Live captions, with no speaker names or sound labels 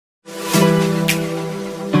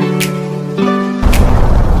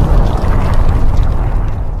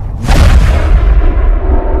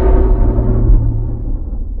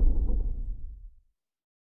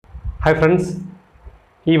Hi friends,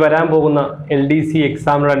 ഈ വരാൻ പോകുന്ന LDC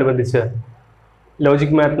എക്സാമിനോടനുബന്ധിച്ച്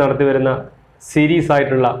ലോജിക് മാത്ത് നടത്തി വരുന്ന സീരീസ്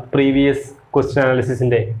ആയിട്ടുള്ള പ്രീവിയസ് ക്വസ്റ്റ്യൻ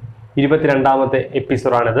അനാലിസിസിന്റെ 22ാമത്തെ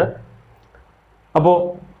എപ്പിസോഡാണിത്. അപ്പോൾ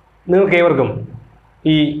നിങ്ങൾക്ക് ഏവർക്കും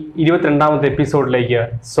ഈ 22ാമത്തെ എപ്പിസോഡിലേക്ക്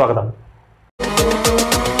സ്വാഗതം.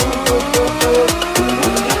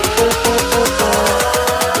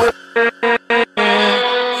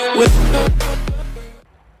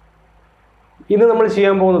 ഇന്ന് നമ്മൾ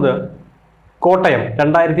ചെയ്യാൻ പോകുന്നത് കോട്ടയം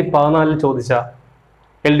 2014 ചോദിച്ച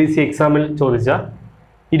LDC എക്സാമിൽ ചോദിച്ച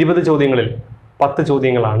 20 ചോദ്യങ്ങളിൽ 10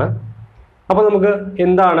 ചോദ്യങ്ങളാണ്. അപ്പോൾ നമുക്ക്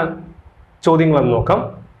എന്താണ് ചോദ്യങ്ങളെന്ന് നോക്കാം.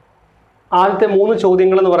 ആദ്യത്തെ 3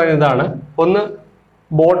 ചോദ്യങ്ങൾ എന്ന് പറയുന്നതാണ്. ഒന്ന്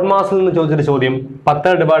ബോർഡ് മാസിൽ നിന്ന് ചോദിച്ചൊരു ചോദ്യം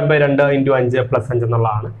 10/2 × 5 + 5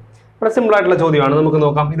 എന്നുള്ളതാണ്. വളരെ സിമ്പിൾ ആയിട്ടുള്ള ചോദ്യമാണ്. നമുക്ക്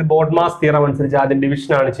നോക്കാം. ഇത് ബോർഡ് മാസ് തിയറം അനുസരിച്ച് ആദ്യം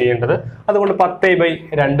ഡിവിഷനാണ് ചെയ്യേണ്ടത്. അതുകൊണ്ട്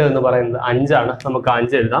 10/2 എന്ന് പറയുന്നത് 5 ആണ്. നമുക്ക്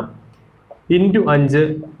 5 എഴുതാം. × 5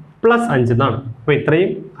 + 5 എന്നാണ്. അപ്പോൾ ഇത്രയും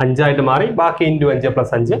 5 ആയിട്ട് മാറി. ബാക്കി × 5 +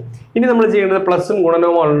 5. ഇനി നമ്മൾ ചെയ്യേണ്ടത് പ്ലസും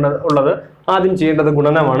ഗുണനവും ഉള്ളത്. ആദ്യം ചെയ്യേണ്ടത്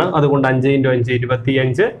ഗുണനമാണ്. അതുകൊണ്ട് 5 × 5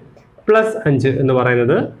 25 + 5 എന്ന്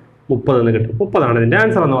പറയുന്നത് 30 എന്ന് കിട്ടും. 30 ആണ് ഇതിന്റെ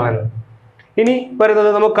ആൻസർ എന്ന് പറയുന്നത്. ഇനി വരുന്നത്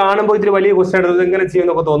നമുക്ക് കാണുമ്പോൾ ഇത്തിരി വലിയ ക്വസ്റ്റ്യൻ എടുത്തത് എങ്ങനെ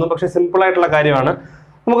ചെയ്യുമെന്നൊക്കെ തോന്നും. പക്ഷേ സിമ്പിൾ ആയിട്ടുള്ള കാര്യമാണ്.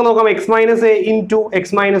 നമുക്ക് നോക്കാം. x - a × x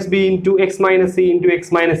 - b × x - c × x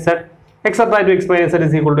 - z etc. to x - z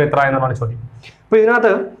is equal to എത്ര എന്നാണ് ചോദ്യം. അപ്പോൾ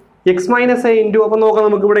ഇതിനകത്ത് x - a ഇൻറ്റു അപ്പോൾ നോക്കാം.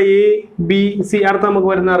 നമുക്ക് ഇവിടെ a b c അടുത്ത് നമുക്ക്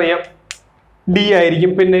വരുന്ന അറിയാം d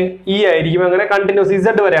ആയിരിക്കും, പിന്നെ e ആയിരിക്കും, അങ്ങനെ കണ്ടിന്യൂസ് z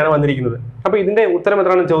വരെയാണ് വന്നിരിക്കുന്നത്. അപ്പോൾ ഇതിന്റെ ഉത്തരം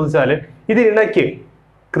എത്രയാണെന്ന് ചോദിച്ചാൽ ഇതിനിടയ്ക്ക്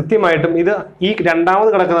കൃത്യമായിട്ടും ഇത് ഈ രണ്ടാമത്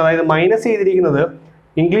കിടക്കുന്നത്, അതായത് മൈനസ് ചെയ്തിരിക്കുന്നത്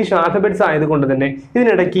ഇംഗ്ലീഷ് ആൽഫബറ്റ്സ് ആയതുകൊണ്ട് തന്നെ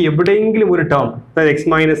ഇതിനിടയ്ക്ക് എവിടെയെങ്കിലും ഒരു ടേം, അതായത് x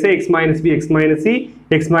 - a x - b x - c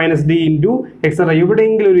x - d into etcetera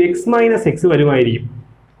എവിടെയെങ്കിലും ഒരു x - x വരുമായിരിക്കും.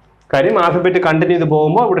 കാര്യം ആൽഫബറ്റ് കണ്ടിന്യൂ ചെയ്ത്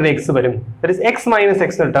പോകുമ്പോൾ ഇവിടെ ഒരു എക്സ് വരും. x -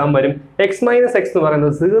 x എന്ന ടേം വരും. x - x എന്ന്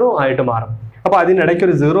പറയുന്നത് 0 ആയിട്ട് മാറും. അപ്പോൾ അതിനിടയ്ക്ക്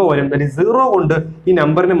ഒരു 0 വരും. 0 കൊണ്ട് ഈ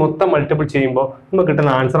നമ്പറിനെ മൊത്തം മൾട്ടിപ്പിൾ ചെയ്യുമ്പോൾ നമുക്ക്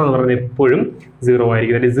കിട്ടുന്ന ആൻസർ എന്ന് പറയുന്നത് എപ്പോഴും 0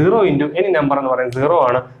 ആയിരിക്കും. 0 × എനി നമ്പർ എന്ന് പറയുന്നത് 0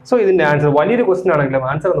 ആണ്. സോ ഇതിന്റെ ആൻസർ വലിയൊരു ക്വസ്റ്റ്യൻ ആണെങ്കിലും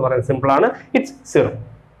ആൻസർ എന്ന് പറയുന്നത് സിമ്പിൾ ആണ്. ഇറ്റ്സ് 0.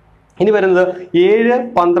 ഇനി വരുന്നത് 7,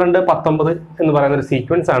 12, 19 എന്ന് പറയുന്ന ഒരു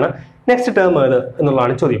സീക്വൻസ് ആണ്. നെക്സ്റ്റ് ടേം ഏത്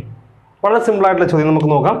എന്നുള്ളതാണ് ചോദ്യം. വളരെ സിമ്പിൾ ആയിട്ടുള്ള ചോദ്യം.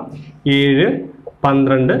 നമുക്ക് നോക്കാം. 7,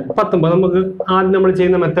 12, 19. നമുക്ക് ആദ്യം നമ്മൾ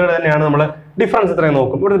ചെയ്യുന്ന മെത്തേഡ് തന്നെയാണ്. നമ്മൾ ഡിഫറൻസ് എത്രയും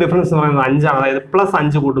നോക്കും. ഇവിടെ ഡിഫറൻസ് എന്ന് പറയുന്നത് 5 ആണ്. അതായത്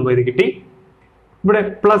 +5 കൂട്ടുമ്പോൾ ഇത് കിട്ടി. ഇവിടെ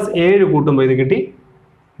 +7 കൂട്ടുമ്പോൾ ഇത് കിട്ടി.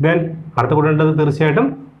 ദെൻ അടുത്ത കൂട്ടേണ്ടത് തീർച്ചയായിട്ടും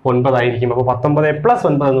 9 ആയിരിക്കും. അപ്പോൾ 19 +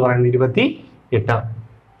 9 എന്ന് പറയുന്നത് 28.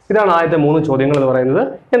 ഇതാണ് ആദ്യത്തെ 3 ചോദ്യങ്ങൾ എന്ന് പറയുന്നത്.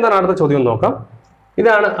 എന്താണ് അടുത്ത ചോദ്യം നോക്കാം.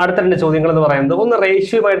 ഇതാണ് അടുത്ത 2 ചോദ്യങ്ങൾ എന്ന് പറയുന്നത്. ഒന്ന്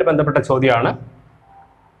റേഷ്യോയുമായിട്ട് ബന്ധപ്പെട്ട ചോദ്യമാണ്.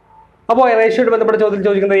 അപ്പോൾ റേഷ്യോയുമായിട്ട് ബന്ധപ്പെട്ട ചോദ്യം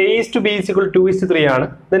ചോദിക്കുന്നത് a/b = 2:3 ആണ്.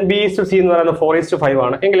 ദെൻ b/c എന്ന് പറയുന്നത് 4:5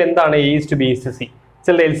 ആണ്. എങ്കിൽ എന്താണ് a/b/c?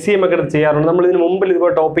 ചില LCM ഒക്കെ എടുത്ത് ചെയ്യാറുണ്ട്. നമ്മൾ ഇതിന് മുമ്പിൽ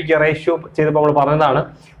ഇതുപോലെ ടോപ്പിക്ക് റേഷ്യോ ചെയ്തപ്പോൾ നമ്മൾ പറഞ്ഞതാണ്.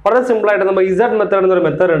 വളരെ സിമ്പിൾ ആയിട്ട് നമ്മൾ Z മെത്തേഡ് എന്നൊരു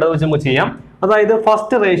മെത്തേഡ് ഉണ്ട്, അത് വെച്ച് നമുക്ക് ചെയ്യാം. അതായത്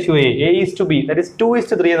first ratio a/b, that is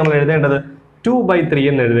 2:3 നമ്മൾ എഴുതേണ്ടത് 2/3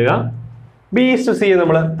 എന്ന് എഴുതുക. b/c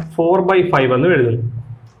നമ്മൾ 4/5 എന്ന് എഴുതുന്നു.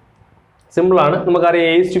 സിമ്പിൾ ആണ്. നമുക്കറിയാം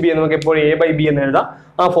a/b നമുക്ക് എപ്പോഴും a/b എന്ന് എഴുതാം.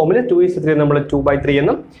 ആ ഫോമിൽ 2:3 നമ്മൾ 2/3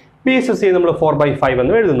 എന്നും b/c നമ്മൾ 4/5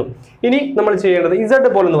 എന്നും എഴുതുന്നു. ഇനി നമ്മൾ ചെയ്യേണ്ടത് Z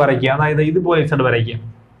പോലെ ഒന്ന് വരയ്ക്കുക. അതായത് ഇതുപോലെ Z വരയ്ക്കുക.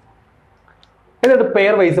 എന്നിട്ട്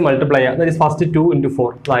പെയർ വൈസ് മൾട്ടിപ്ലൈ ചെയ്യുക. ദാറ്റ് ഈസ് ഫസ്റ്റ് 2 ×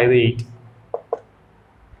 4, അതായത് 8.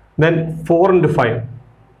 Then 4 × 5,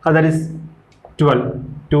 that is 12.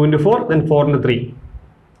 2 × 4, then 4 × 3,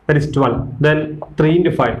 that is 12. Then 3 ×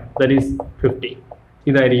 5, that is 50.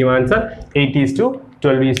 ഇതായിരിക്കും ആൻസർ.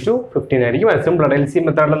 8:12:15 ആയിരിക്കും. സിമ്പിൾ ആണ്. LCM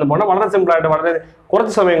മെത്തേഡിൽ നിന്ന് പോകണം. വളരെ സിമ്പിൾ ആയിട്ട് വളരെ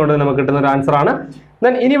കുറച്ച് സമയം കൊണ്ട് നമുക്ക് കിട്ടുന്ന ഒരു ആൻസർ ആണ്.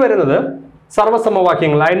 ദെൻ ഇനി വരുന്നത്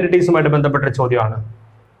സർവ്വസമവാക്യങ്ങൾ, ഐഡന്റിറ്റീസുമായിട്ട് ബന്ധപ്പെട്ട ചോദ്യമാണ്.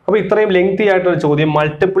 അപ്പോൾ ഇത്രയും ലെങ്തി ആയിട്ടുള്ള ചോദ്യം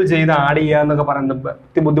മൾട്ടിപ്പിൾ ചെയ്ത് ആഡ് ചെയ്യുക എന്നൊക്കെ പറയുന്നത്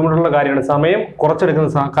ബുദ്ധിമുട്ടുള്ള കാര്യമാണ്. സമയം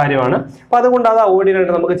കുറച്ചെടുക്കുന്ന കാര്യമാണ്. അപ്പോൾ അതുകൊണ്ട് അത് അവോയ്ഡ്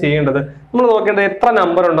ചെയ്യാനായിട്ട് നമുക്ക് ചെയ്യേണ്ടത്, നമ്മൾ നോക്കേണ്ടത് എത്ര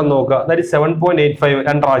നമ്പർ ഉണ്ടെന്ന് നോക്കുക. അതായത് 7.85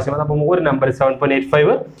 2 പ്രാവശ്യം. അപ്പം ഒരു നമ്പർ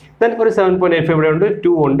 7.85, ദെൻ ഒരു 7.85 ഇവിടെ ഉണ്ട്,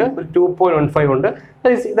 2 ഉണ്ട്, ഒരു 2.15 ഉണ്ട്,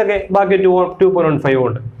 ഇതൊക്കെ ബാക്കി 2.15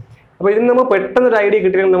 ഉണ്ട്. അപ്പോൾ ഇതിന് നമ്മൾ പെട്ടെന്ന് ഒരു ഐഡിയ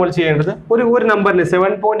കിട്ടിയെങ്കിൽ നമ്മൾ ചെയ്യേണ്ടത് ഒരു നമ്പറിന്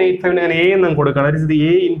 7.85 അങ്ങനെ a എന്ന് കൊടുക്കണം. അതായത്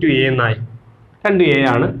a × a എന്നായി. 2a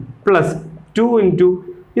ആണ്. പ്ലസ് 2 ×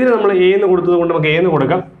 ഇതിന് നമ്മൾ a എന്ന് കൊടുത്തത് കൊണ്ട് നമുക്ക് a എന്ന്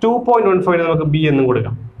കൊടുക്കാം. 2.15 നമുക്ക് b എന്നും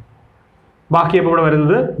കൊടുക്കാം. ബാക്കി അപ്പോൾ ഇവിടെ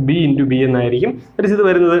വരുന്നത് b × b എന്നായിരിക്കും. ഇത്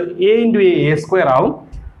വരുന്നത് a × a² ആവും,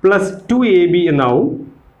 പ്ലസ് 2ab എന്നാവും,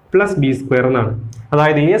 പ്ലസ് b² എന്നാണ്.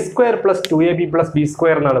 അതായത് a² + 2ab + b²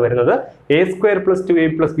 എന്നാണ് വരുന്നത്. a² +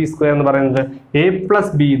 2ab + b² എന്ന് പറയുന്നത് a +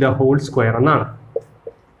 b² എന്നാണ്.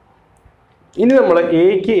 ഇനി നമ്മൾ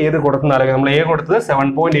എക്ക് ഏത് കൊടുത്താലും നമ്മൾ a കൊടുത്തത്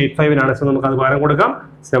 7.85 സോ നമുക്ക് അത് പകരം കൊടുക്കാം.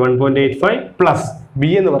 7.85 പ്ലസ് b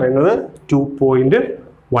എന്ന് പറയുന്നത്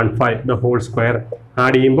 2.15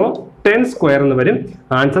 ആഡ് ചെയ്യുമ്പോൾ 10 സ്ക്വയർ എന്ന് വരും.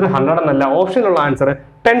 ആൻസർ 100 എന്നല്ല, ഓപ്ഷനുള്ള ആൻസർ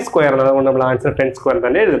 10 സ്ക്വയർ ആണ്. അതുകൊണ്ട് നമ്മൾ ആൻസർ 10 സ്ക്വയർ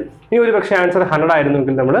തന്നെ എഴുതും. ഇനി ഒരു പക്ഷേ ആൻസർ 100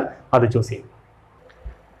 ആയിരുന്നെങ്കിൽ നമ്മൾ അത് ചൂസ് ചെയ്യും.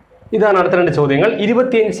 ഇതാണ് അടുത്ത രണ്ട് ചോദ്യങ്ങൾ.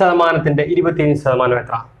 25%ന്റെ 25%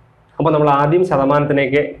 എത്ര? അപ്പോൾ നമ്മൾ ആദ്യം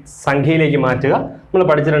ശതമാനത്തിലേക്ക് സംഖ്യയിലേക്ക് മാറ്റുക. നമ്മൾ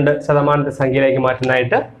പഠിച്ചിട്ടുണ്ട് ശതമാനത്തെ സംഖ്യയിലേക്ക്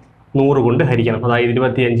മാറ്റുന്നതായിട്ട് 100 കൊണ്ട് ഹരിക്കണം. അതായത്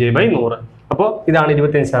 25/100. അപ്പോൾ ഇതാണ്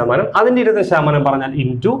 25%. അതിന്റെ 25% പറഞ്ഞാൽ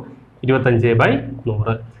ഇൻറ്റു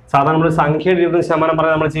 25/100. സാധാരണ നമ്മൾ സംഖ്യയുടെ 25%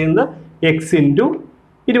 പറഞ്ഞാൽ നമ്മൾ ചെയ്യുന്നത് x ഇൻറ്റു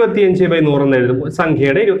 25/100 എന്ന് എഴുതും.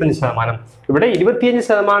 സംഖ്യയുടെ 25%. ഇവിടെ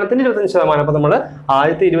 25%ന്റെ 25%. അപ്പോൾ നമ്മൾ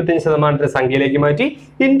ആദ്യത്തെ 25% സംഖ്യയിലേക്ക് മാറ്റി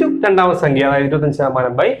ഇൻറ്റു രണ്ടാമത്തെ സംഖ്യ, അതായത്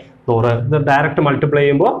 25%/100. ഇത് ഡയറക്റ്റ് മൾട്ടിപ്ലൈ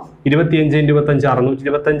ചെയ്യുമ്പോൾ 25 ×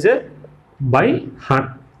 25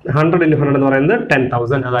 625/100 × 100 എന്ന് പറയുന്നത്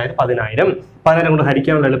 10,000, അതായത് 10,000. 10,000 കൊണ്ട്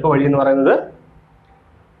ഹരിക്കാനുള്ള എളുപ്പ വഴി എന്ന് പറയുന്നത്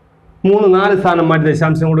 4 സ്ഥാനം മാറ്റി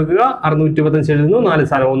ദശാംശം കൊടുക്കുക. 625 എഴുതുന്നു. 4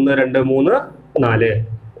 സ്ഥാനം 1 2 3 4.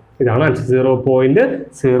 ഇതാണ് ആൻസർ.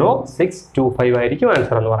 0.0625 ആയിരിക്കും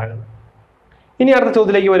ആൻസർ എന്ന് പറയുന്നത്. ഇനി അടുത്ത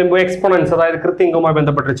ചോദ്യത്തിലേക്ക് വരുമ്പോൾ എക്സ്പോണൻസ്, അതായത് കൃത്യംഗവുമായി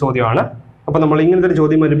ബന്ധപ്പെട്ട ചോദ്യമാണ്. അപ്പോൾ നമ്മൾ ഇങ്ങനത്തെ ഒരു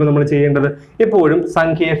ചോദ്യം വരുമ്പോൾ നമ്മൾ ചെയ്യേണ്ടത് എപ്പോഴും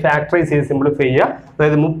സംഖ്യയെ ഫാക്ടറൈസ് ചെയ്ത് സിംപ്ലിഫൈ ചെയ്യുക.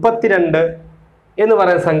 അതായത് 32 എന്ന്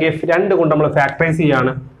പറയുന്ന സംഖ്യ 2 കൊണ്ട് നമ്മൾ ഫാക്ടറൈസ്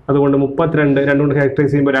ചെയ്യാണ്. അതുകൊണ്ട് 32 2 കൊണ്ട്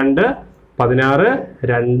ഫാക്ടറൈസ് ചെയ്യുമ്പോൾ 2 16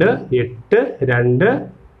 2 8 2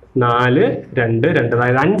 4 2 2,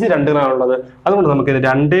 അതായത് 5 2കളാണുള്ളത്. അതുകൊണ്ട് നമുക്ക് ഇത്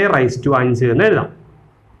 2⁵5 എന്ന് എഴുതാം.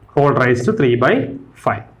 Whole raise to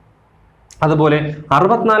 3/5. അതുപോലെ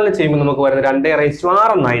 64 ചെയ്യുമ്പോൾ നമുക്ക് വരുന്നത് 2�6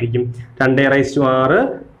 എന്നായിരിക്കും. 2�6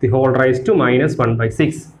 the whole raise to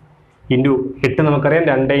 -1/6 into 8 നമുക്കറിയാം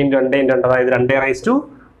 2 × 2 × 2, അതായത് 2�3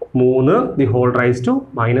 ദി ഹോൾ റൈസ് ടു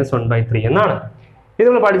 -1/3 എന്നാണ്. ഇത്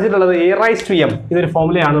നമ്മൾ പഠിച്ചിട്ടുള്ളത് a⁻m. ഇതൊരു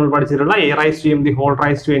ഫോമുലയാണ് നമ്മൾ പഠിച്ചിട്ടുള്ളത്. a⁻m the whole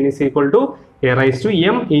raise to n is equal to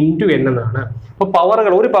a⁻m × n എന്നാണ്. അപ്പോൾ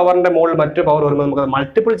പവറുകൾ, ഒരു പവറിന്റെ മുകളിൽ മറ്റൊരു പവർ വരുമ്പോൾ നമുക്ക്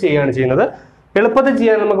മൾട്ടിപ്പിൾ ചെയ്യുകയാണ് ചെയ്യുന്നത്. എളുപ്പത്തിൽ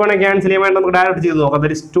ചെയ്യാൻ നമുക്ക് വേണമെങ്കിൽ ക്യാൻസൽ ചെയ്യാൻ വേണ്ടി നമുക്ക് ഡയറക്റ്റ് ചെയ്ത് നോക്കാം.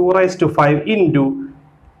 That is 2⁵5 into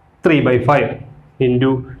 3/5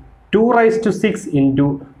 into 2�6 into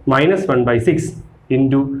 -1/6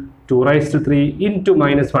 into 2�3 into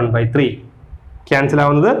 -1/3. Cancel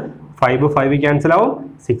ആവുന്നത് 5 5 ക്യാൻസൽ ആവും,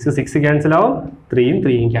 6 6 ക്യാൻസൽ ആവും, 3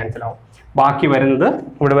 3 ക്യാൻസൽ ആവും. ബാക്കി വരുന്നത്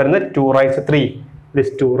ഇവിടെ വരുന്നത് 2⁵3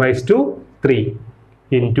 2⁵3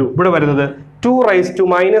 ഇൻറ്റു ഇവിടെ വരുന്നത്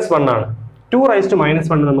 2⁻1 ആണ്.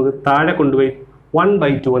 2⁻1 നമുക്ക് താഴെ കൊണ്ടുപോയി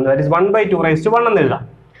 1/2 എന്ന്, ദാറ്റ് ഈസ് 1/2⁻1 എന്ന് എഴുതാം.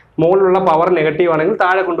 മുകളിലുള്ള പവർ നെഗറ്റീവ് ആണെങ്കിൽ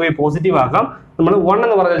താഴെ കൊണ്ടുപോയി പോസിറ്റീവ് ആക്കാം. നമ്മൾ 1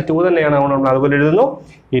 എന്ന് പറഞ്ഞാൽ 2 തന്നെയാണ്, നമ്മൾ അതുപോലെ എഴുതുന്നു.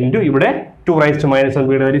 ഇൻറ്റു ഇവിടെ 2⁻1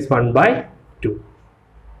 വീട്, ദാറ്റ് ഈസ് 1/2.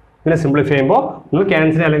 ഇതിനെ സിംപ്ലിഫൈ ചെയ്യുമ്പോൾ നിങ്ങൾ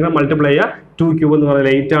ക്യാൻസൽ അല്ലെങ്കിൽ മൾട്ടിപ്ലൈ ചെയ്യുക. 2³ എന്ന് പറഞ്ഞാൽ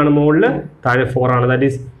 8 ആണ്, മുകളിൽ താഴെ 4 ആണ്, ദാറ്റ്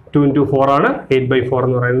ഈസ് 2 × 4 ആണ്. 8/4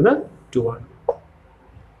 എന്ന് പറയുന്നത് 2 ആണ്.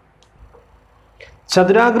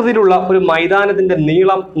 ചതുരാകൃതിയിലുള്ള ഒരു മൈതാനത്തിന്റെ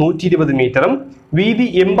നീളം 120 മീറ്ററും വീതി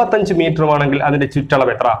 85 മീറ്ററുമാണെങ്കിൽ അതിന്റെ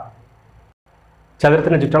ചുറ്റളവ് എത്ര?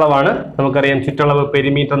 ചതുരത്തിന്റെ ചുറ്റളവാണ് നമുക്കറിയാം. ചുറ്റളവ്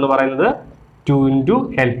പെരിമീറ്റർ എന്ന് പറയുന്നത് 2 ×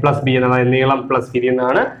 L+B എന്നാണ്, അതായത് നീളം പ്ലസ് വീതി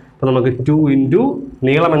എന്നാണ്. അപ്പോൾ നമുക്ക് 2 ×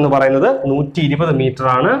 നീളം എന്ന് പറയുന്നത് 120 മീറ്റർ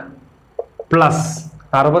ആണ്, പ്ലസ്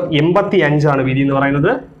 85 ആണ് വീതി എന്ന്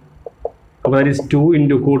പറയുന്നത്. അപ്പോൾ ദാറ്റ് ഈസ് 2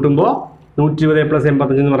 × കൂട്ടുമ്പോൾ 120 +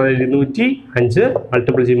 85 എന്ന് പറയുന്നത് 205,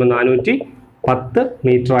 മൾട്ടിപ്പിൾ ചെയ്യുമ്പോൾ 410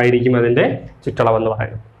 മീറ്റർ ആയിരിക്കും അതിന്റെ ചുറ്റളവ് എന്ന്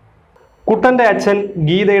പറയുന്നത്. കുട്ടന്റെ അച്ഛൻ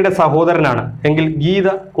ഗീതയുടെ സഹോദരനാണ് എങ്കിൽ ഗീത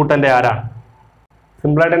കുട്ടന്റെ ആരാണ്?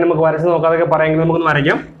 സിമ്പിളായിട്ട് നമുക്ക് വരച്ച് നോക്കാതൊക്കെ പറയാമെങ്കിൽ നമുക്കൊന്ന്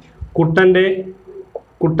വരയ്ക്കാം.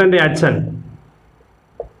 കുട്ടന്റെ അച്ഛൻ,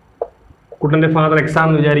 കുട്ടന്റെ ഫാദർ എക്സാം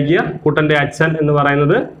വിചാരിക്കുക. കുട്ടന്റെ അച്ഛൻ എന്ന്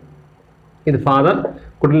പറയുന്നത് ഇത് ഫാദർ,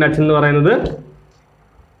 കുട്ടന്റെ അച്ഛൻ എന്ന് പറയുന്നത്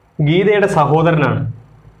ഗീതയുടെ സഹോദരനാണ്.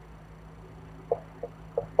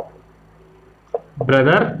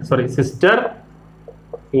 ബ്രദർ, സോറി സിസ്റ്റർ,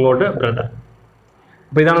 ഇങ്ങോട്ട് ബ്രദർ.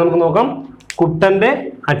 അപ്പൊ ഇതാണ് നമുക്ക് നോക്കാം. കുട്ടന്റെ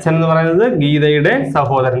അച്ഛൻ എന്ന് പറയുന്നത് ഗീതയുടെ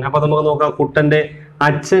സഹോദരൻ. അപ്പൊ നമുക്ക് നോക്കാം, കുട്ടന്റെ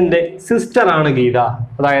അച്ഛന്റെ സിസ്റ്റർ ആണ് ഗീത,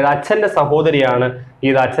 അതായത് അച്ഛന്റെ സഹോദരിയാണ്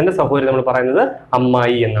ഗീത. അച്ഛന്റെ സഹോദരി നമ്മൾ പറയുന്നത്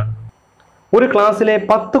അമ്മായി എന്നാണ്. ഒരു ക്ലാസ്സിലെ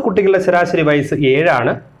 10 കുട്ടികളുടെ ശരാശരി വയസ്സ് 7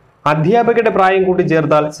 ആണ്. അധ്യാപകരുടെ പ്രായം കൂട്ടി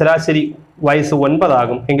ചേർത്താൽ ശരാശരി വയസ്സ് 9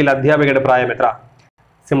 ആകും എങ്കിൽ അധ്യാപകരുടെ പ്രായം എത്ര?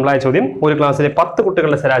 സിമ്പിളായ ചോദ്യം. ഒരു ക്ലാസ്സിലെ 10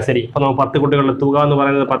 കുട്ടികളുടെ ശരാശരി, അപ്പൊ നമുക്ക് 10 കുട്ടികളുടെ തുക എന്ന്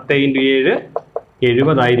പറയുന്നത് 10 × 7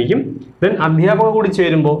 70 ആയിരിക്കും. ദെൻ അധ്യാപക കൂടി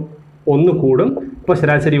ചേരുമ്പോൾ 1 കൂടും, ഇപ്പോൾ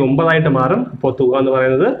ശരാശരി 9 ആയിട്ട് മാറും. അപ്പോൾ തുക എന്ന്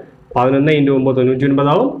പറയുന്നത് 11 × 9 99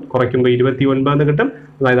 ആവും. കുറയ്ക്കുമ്പോൾ 29 എന്ന് കിട്ടും.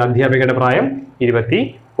 അതായത് അധ്യാപകരുടെ പ്രായം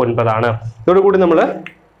 29 ആണ്. ഇതോടുകൂടി നമ്മൾ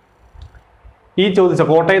ഈ ചോദിച്ച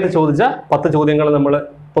കോട്ടയത്ത് ചോദിച്ച 10 ചോദ്യങ്ങൾ നമ്മൾ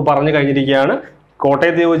ഇപ്പോൾ പറഞ്ഞു കഴിഞ്ഞിരിക്കുകയാണ്.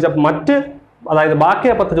 കോട്ടയത്ത് ചോദിച്ച മറ്റ്, അതായത്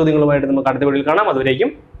ബാക്കിയ 10 ചോദ്യങ്ങളുമായിട്ട് നമുക്ക് അടുത്ത വീഡിയോയിൽ കാണാം. അതുവരേക്കും